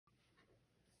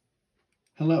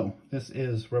Hello, this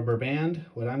is Rubber Band.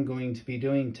 What I'm going to be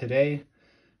doing today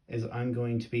is I'm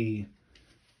going to be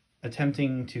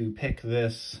attempting to pick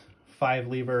this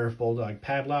 5-lever Bulldog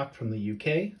padlock from the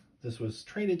UK. This was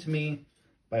traded to me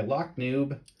by Lock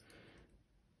Noob,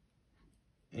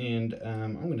 and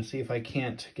I'm going to see if I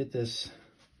can't get this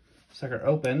sucker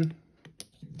open.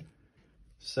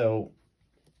 So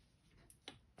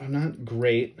I'm not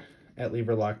great at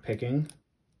lever lock picking,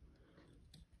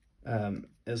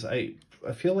 as I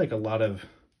feel like a lot of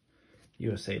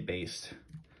USA-based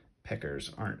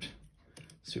pickers aren't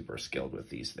super skilled with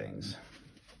these things,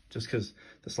 just because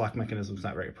this lock mechanism is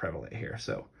not very prevalent here.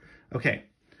 So, okay,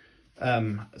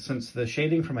 since the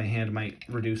shading from my hand might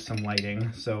reduce some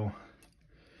lighting, so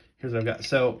here's what I've got.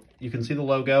 So you can see the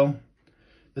logo.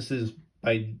 This is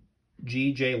by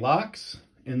GJ Locks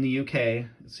in the UK. It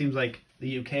seems like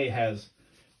the UK has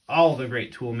all the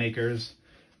great tool makers,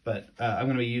 but I'm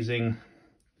going to be using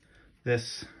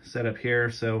this setup here.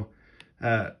 So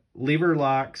lever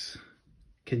locks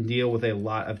can deal with a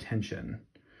lot of tension,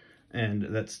 and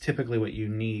that's typically what you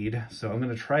need. So I'm going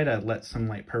to try to let some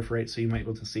light perforate so you might be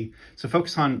able to see. So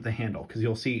focus on the handle, because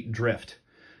you'll see drift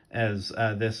as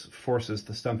this forces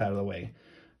the stump out of the way,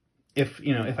 if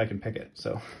I can pick it.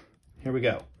 So here we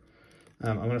go.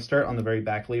 I'm going to start on the very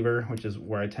back lever, which is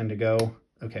where I tend to go.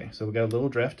 Okay, so we got a little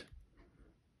drift.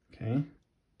 Okay.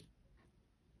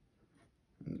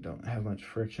 Don't have much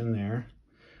friction there.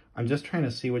 I'm just trying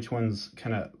to see which ones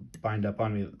kind of bind up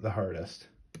on me the hardest.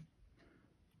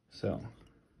 So,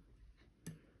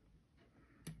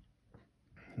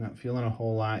 not feeling a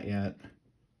whole lot yet.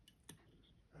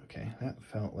 Okay, that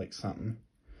felt like something.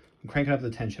 I'm cranking up the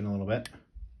tension a little bit.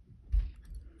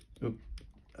 Oop,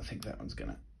 I think that one's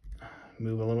gonna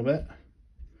move a little bit.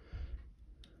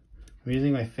 I'm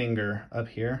using my finger up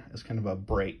here as kind of a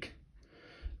brake,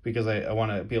 because I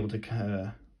want to be able to kind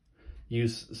of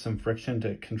use some friction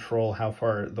to control how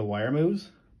far the wire moves.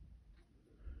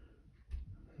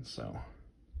 So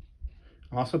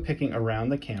I'm also picking around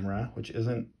the camera, which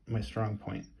isn't my strong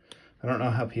point. I don't know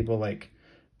how people like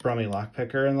Brummy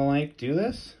Lockpicker and the like do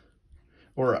this,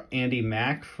 or Andy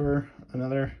Mack for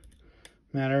another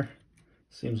matter.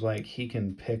 Seems like he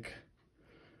can pick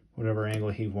whatever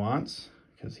angle he wants,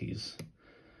 because he's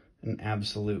an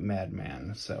absolute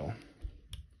madman. So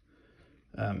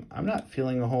I'm not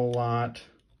feeling a whole lot.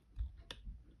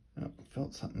 Oh,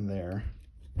 felt something there.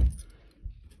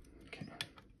 Okay.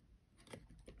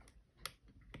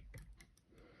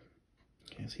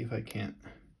 Okay, see if I can't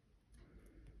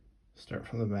start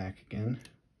from the back again.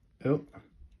 Oh.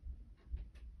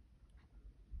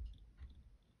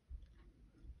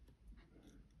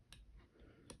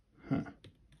 Huh.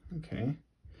 Okay.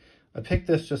 I picked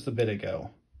this just a bit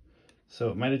ago, so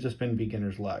it might have just been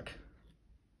beginner's luck.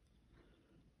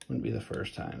 Wouldn't be the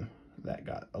first time that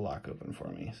got a lock open for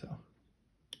me, so.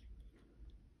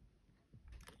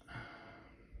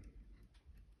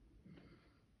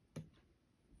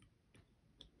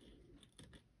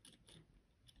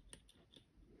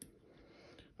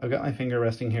 I've got my finger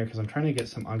resting here because I'm trying to get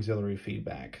some auxiliary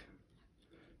feedback.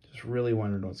 Just really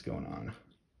wondering what's going on.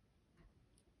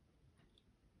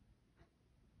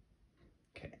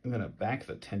 Okay, I'm gonna back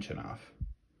the tension off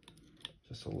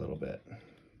just a little bit.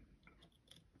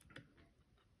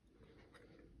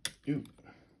 Ooh.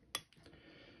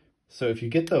 So if you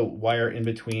get the wire in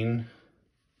between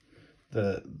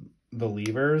the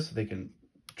levers, they can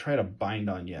try to bind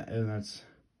on you, and that's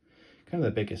kind of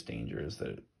the biggest danger, is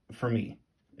that, for me,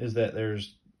 is that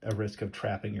there's a risk of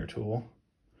trapping your tool.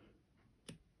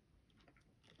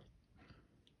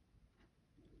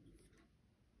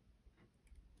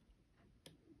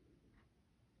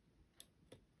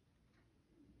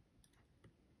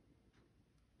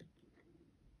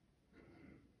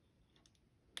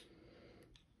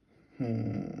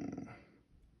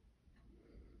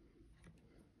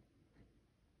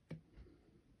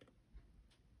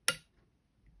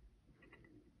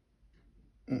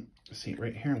 See,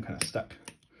 right here I'm kind of stuck.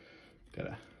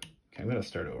 Okay, I'm gonna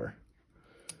start over.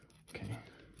 Okay,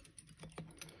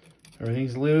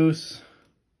 everything's loose.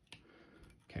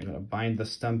 Okay, I'm gonna bind the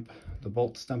stump, the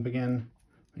bolt stump again.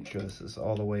 Make sure this is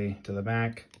all the way to the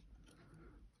back.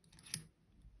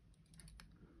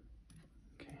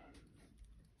 Okay.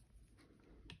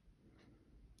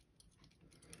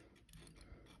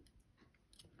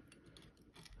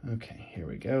 Okay, here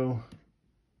we go.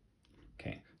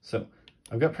 Okay, so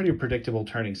I've got pretty predictable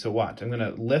turning, so watch. I'm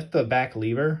gonna lift the back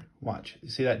lever. Watch, you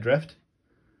see that drift?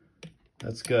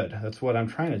 That's good. That's what I'm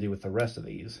trying to do with the rest of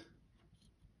these.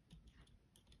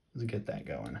 Let's get that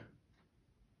going.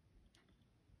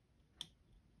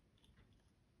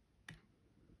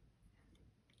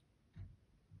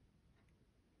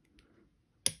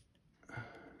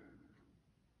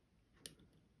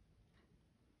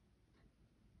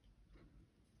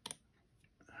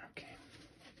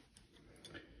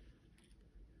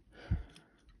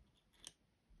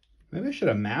 Maybe I should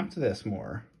have mapped this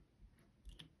more.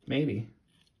 Maybe.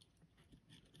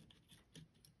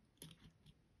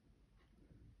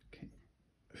 Okay,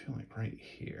 I feel like right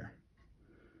here,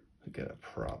 I got a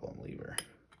problem lever.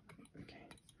 Okay.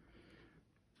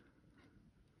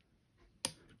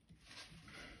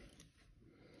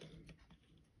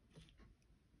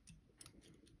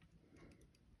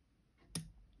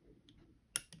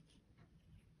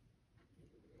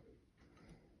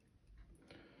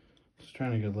 Just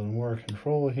trying to get a little more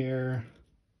control here.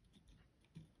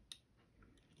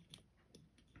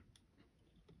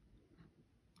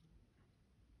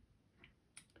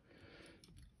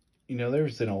 You know,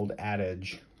 there's an old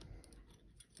adage,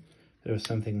 that if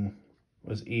something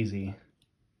was easy,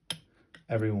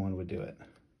 everyone would do it. I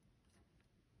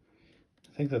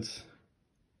think that's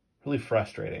really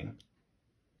frustrating.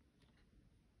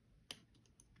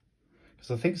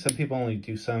 Because I think some people only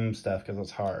do some stuff because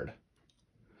it's hard.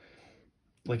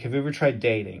 Like, have you ever tried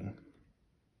dating?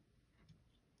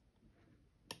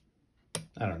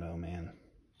 I don't know, man.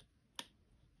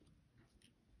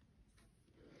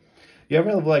 You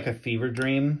ever have like a fever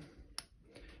dream,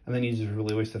 and then you just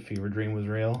really wish the fever dream was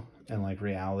real, and like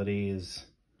reality is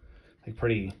like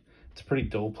it's a pretty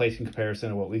dull place in comparison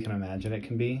to what we can imagine it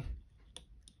can be.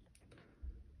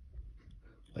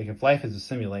 Like, if life is a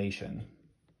simulation,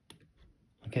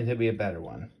 why can't it be a better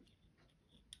one?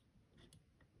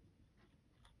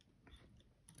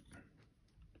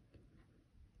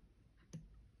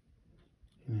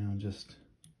 You know, just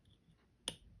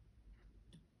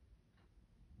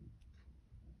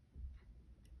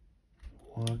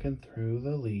walking through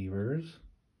the levers.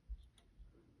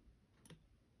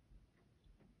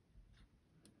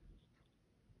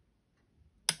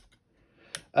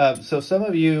 So some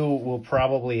of you will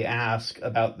probably ask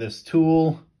about this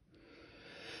tool.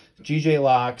 GJ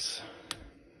Locks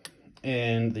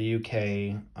in the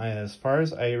UK, as far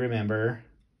as I remember,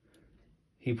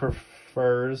 he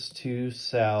prefers to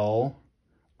sell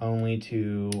only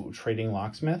to trading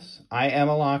locksmiths. I am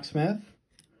a locksmith,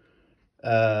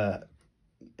 and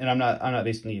I'm not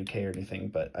based in the UK or anything,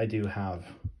 but I do have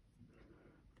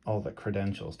all the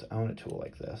credentials to own a tool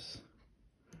like this.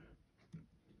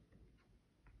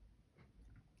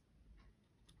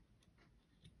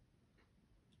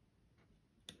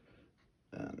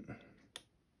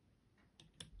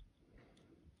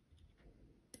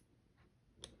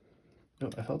 Oh,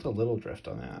 I felt a little drift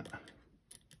on that.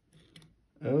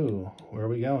 Oh, where are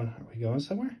we going? Are we going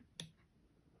somewhere?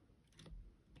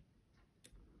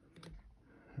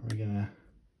 Are we gonna,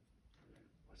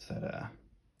 what's that,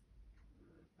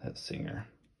 that singer?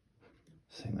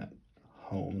 Sing that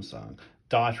home song.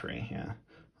 Daughtry, yeah.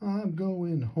 I'm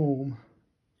going home.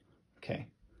 Okay,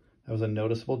 that was a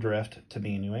noticeable drift to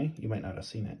me anyway. You might not have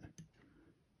seen it.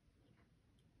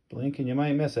 Blink and you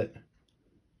might miss it.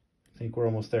 I think we're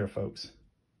almost there, folks.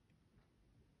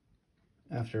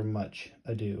 After much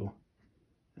ado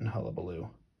and hullabaloo.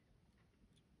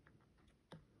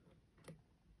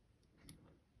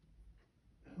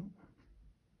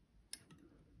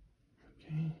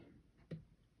 Okay.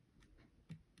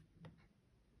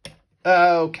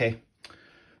 Okay.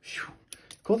 Whew.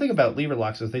 Cool thing about lever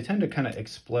locks is they tend to kind of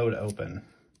explode open.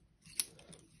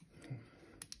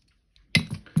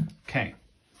 Okay.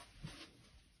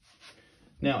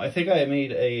 Now, I think I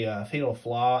made a fatal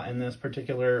flaw in this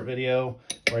particular video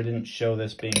where I didn't show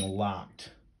this being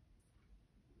locked.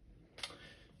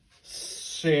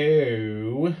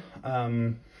 So,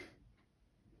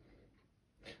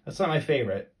 that's not my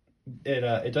favorite.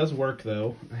 It does work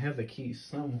though. I have the key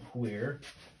somewhere.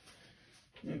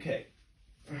 Okay.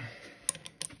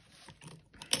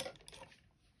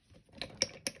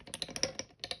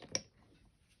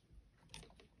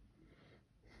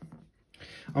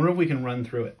 I wonder if we can run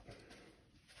through it.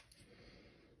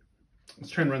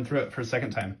 Let's try and run through it for a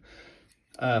second time.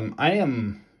 I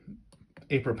am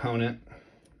a proponent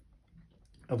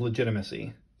of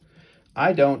legitimacy.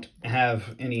 I don't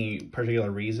have any particular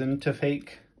reason to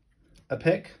fake a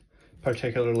pick,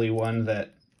 particularly one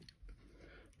that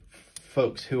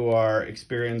folks who are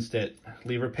experienced at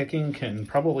lever picking can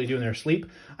probably do in their sleep.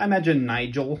 I imagine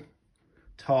Nigel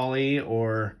Tolley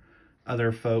or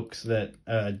other folks that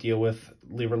deal with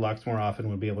lever locks more often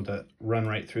would be able to run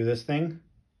right through this thing.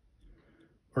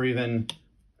 Or even,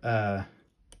 I'm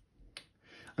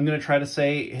going to try to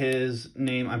say his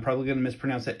name. I'm probably going to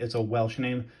mispronounce it. It's a Welsh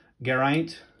name.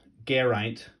 Geraint,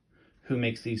 who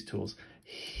makes these tools.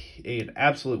 An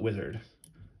absolute wizard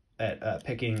at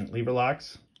picking lever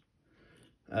locks.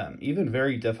 Even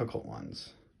very difficult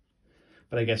ones.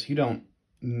 But I guess you don't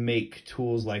make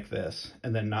tools like this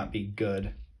and then not be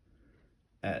good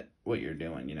at what you're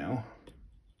doing, you know?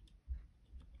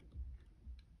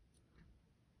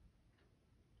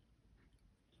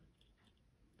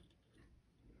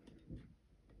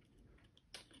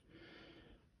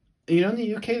 You know, in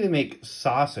the UK, they make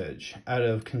sausage out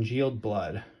of congealed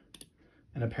blood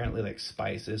and apparently like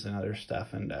spices and other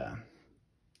stuff. And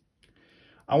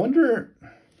I wonder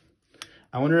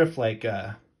if like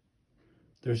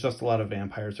there's just a lot of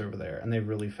vampires over there and they've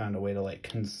really found a way to like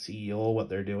conceal what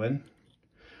they're doing.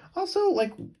 Also,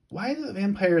 like, why do the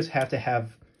vampires have to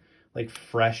have like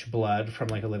fresh blood from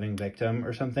like a living victim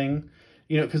or something?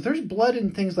 You know, because there's blood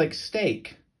in things like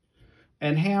steak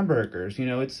and hamburgers. You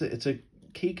know, it's a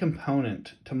key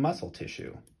component to muscle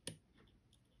tissue.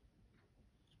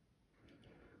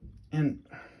 And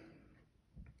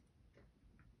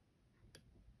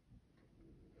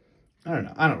I don't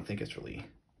know. I don't think it's really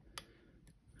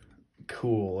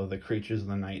cool of the creatures of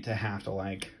the night to have to,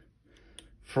 like,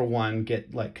 for one,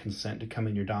 get like consent to come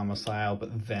in your domicile,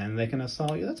 but then they can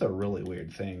assault you. That's a really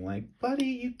weird thing. Like, buddy,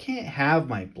 you can't have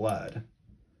my blood.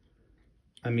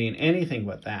 I mean, anything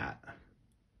but that.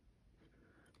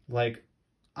 Like,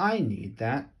 I need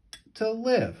that to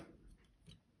live.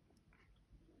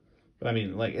 But I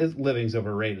mean, like, living's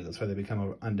overrated. That's why they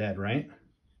become undead, right?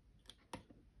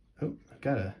 Oh,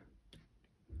 got a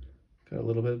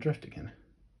little bit of drift again.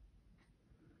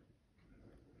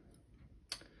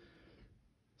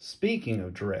 Speaking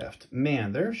of drift,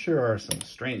 man, there sure are some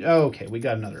strange... Oh, okay, we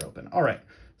got another open. All right,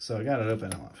 so I got it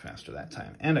open a lot faster that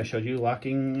time. And I showed you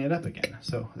locking it up again.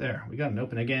 So there, we got an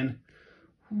open again.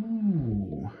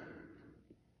 Ooh.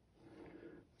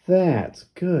 That's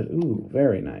good. Ooh,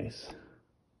 very nice.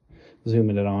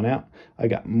 Zooming it on out. I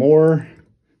got more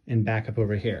in backup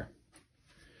over here.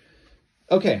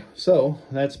 Okay, so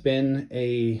that's been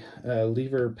a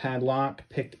lever padlock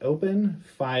picked open,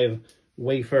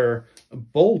 5-wafer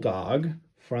bulldog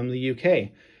from the UK.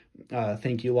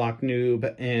 Thank you, Lock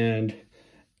Noob and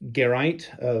Geraint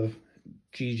of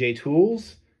GJ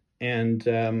Tools. And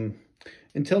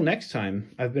until next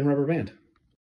time, I've been Rubber Band.